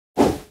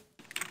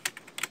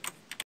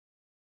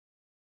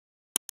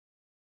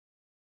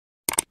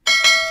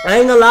I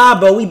ain't gonna lie,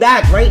 bro. We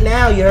back right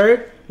now, you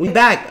heard? We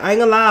back. I ain't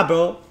gonna lie,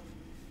 bro.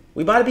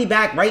 We about to be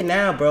back right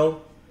now,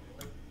 bro.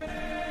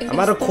 I'm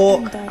about to call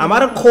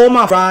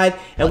my bride,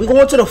 and we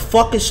going to the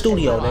fucking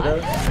studio,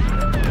 nigga.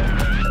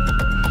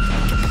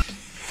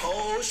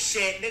 Oh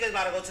shit, niggas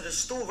about to go to the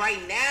stool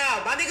right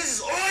now. My niggas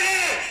is on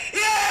it.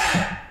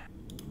 Yeah.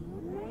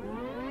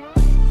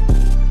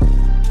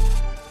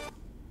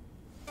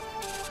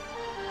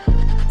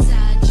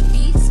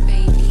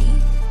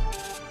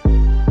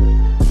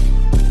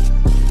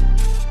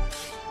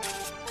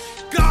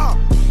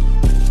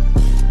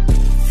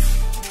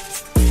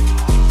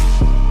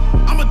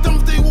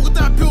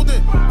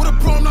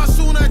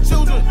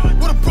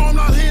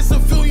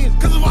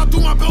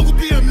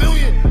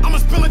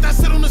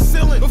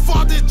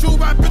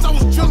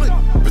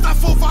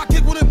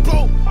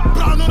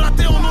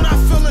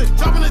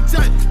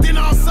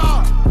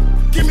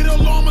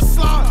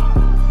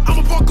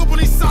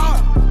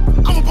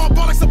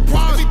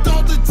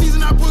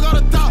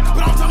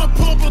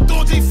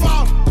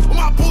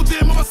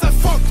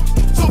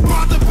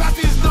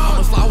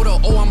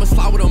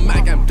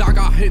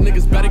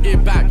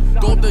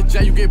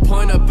 You get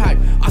put in a pack.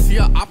 I see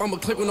a op, I'ma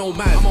click with no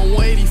match. I'm on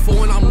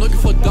 184 and I'm looking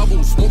for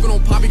doubles. Smoking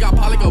on poppy, got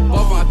pot like a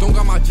bubble. I don't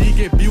got my G,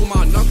 get beat with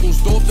my knuckles.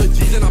 Throw up the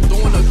G's and I'm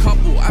throwing a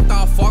couple. After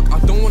I fuck, I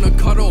don't wanna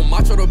cuddle.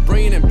 Macho the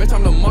brain and bitch,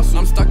 I'm the muscle.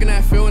 I'm stuck in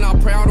that field and I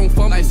pray I don't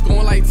fumble. Like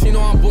scoring like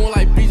Tino, I'm born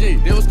like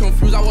BJ. They was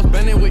confused, I was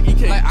bending with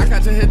EK. Like I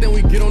catch a hit, then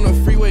we get on the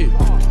freeway.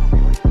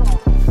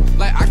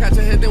 Like I catch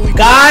a hit, then we.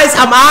 Guys,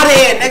 I'm out of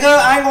here, nigga.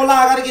 I ain't gonna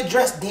lie, I gotta get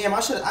dressed. Damn,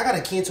 I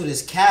gotta cancel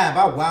this cab.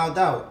 I wilded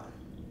out.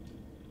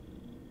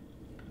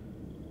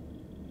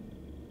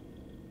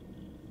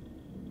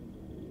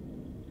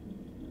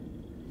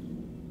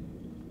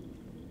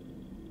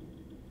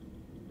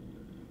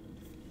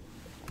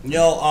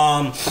 Yo,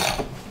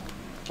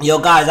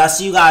 guys, I'll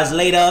see you guys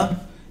later.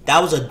 That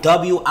was a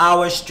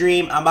W-hour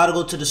stream. I'm about to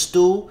go to the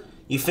stew.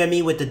 You feel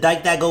me? With the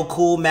Dyke That Go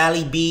Cool,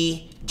 Mally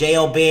B,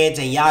 J.O. Bands,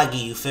 and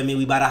Yagi. You feel me?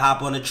 We about to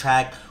hop on the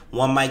track.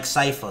 One mic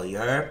cypher, you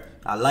heard?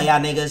 I love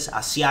y'all niggas.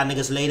 I'll see y'all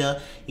niggas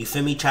later. You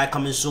feel me? Track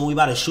coming soon. We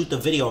about to shoot the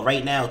video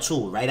right now,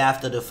 too. Right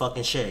after the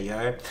fucking shit, you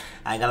heard?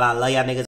 I ain't gonna lie, I love y'all niggas.